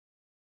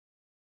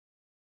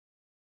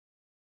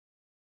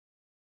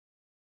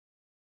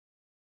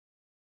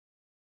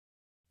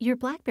Your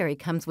BlackBerry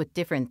comes with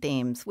different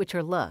themes, which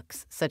are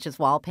looks, such as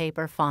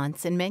wallpaper,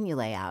 fonts, and menu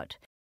layout.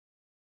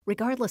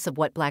 Regardless of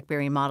what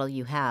BlackBerry model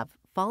you have,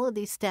 follow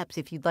these steps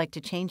if you'd like to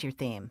change your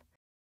theme.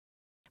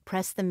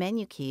 Press the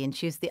menu key and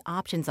choose the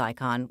Options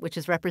icon, which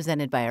is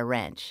represented by a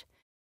wrench.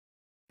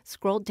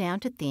 Scroll down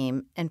to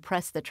Theme and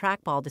press the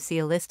trackball to see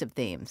a list of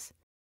themes.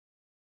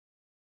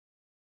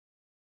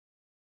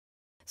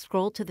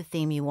 Scroll to the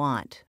theme you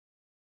want.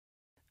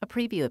 A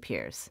preview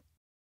appears.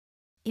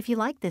 If you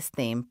like this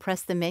theme,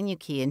 press the menu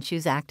key and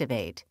choose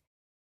Activate.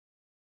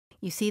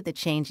 You see the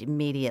change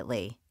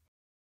immediately.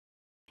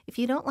 If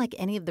you don't like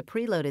any of the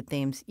preloaded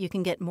themes, you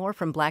can get more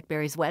from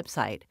BlackBerry's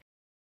website.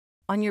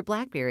 On your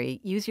BlackBerry,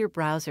 use your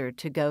browser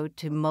to go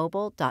to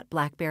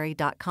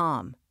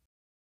mobile.blackberry.com.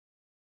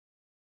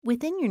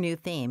 Within your new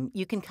theme,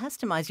 you can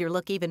customize your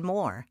look even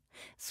more.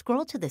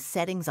 Scroll to the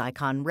Settings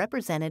icon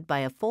represented by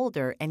a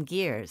folder and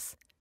gears.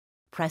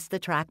 Press the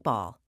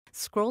trackball.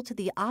 Scroll to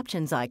the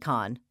Options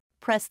icon.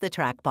 Press the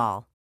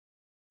trackball.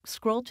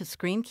 Scroll to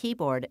Screen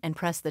Keyboard and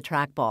press the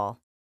trackball.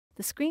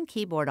 The Screen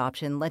Keyboard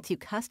option lets you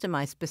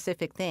customize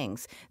specific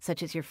things,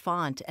 such as your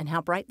font and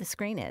how bright the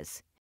screen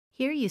is.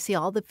 Here you see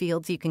all the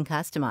fields you can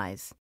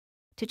customize.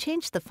 To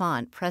change the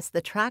font, press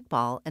the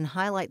trackball and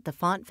highlight the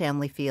font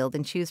family field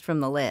and choose from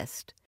the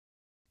list.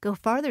 Go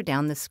farther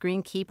down the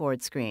Screen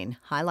Keyboard screen,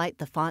 highlight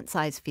the font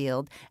size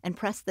field, and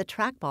press the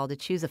trackball to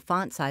choose a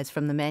font size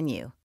from the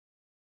menu.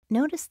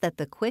 Notice that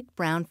the quick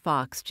brown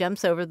fox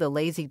jumps over the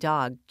lazy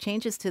dog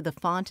changes to the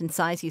font and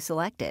size you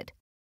selected.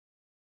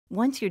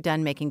 Once you're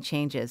done making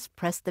changes,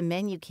 press the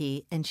menu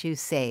key and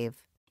choose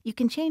Save. You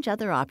can change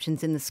other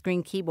options in the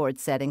Screen Keyboard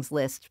settings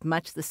list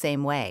much the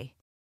same way.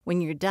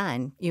 When you're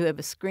done, you have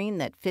a screen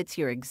that fits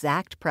your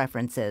exact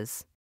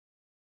preferences.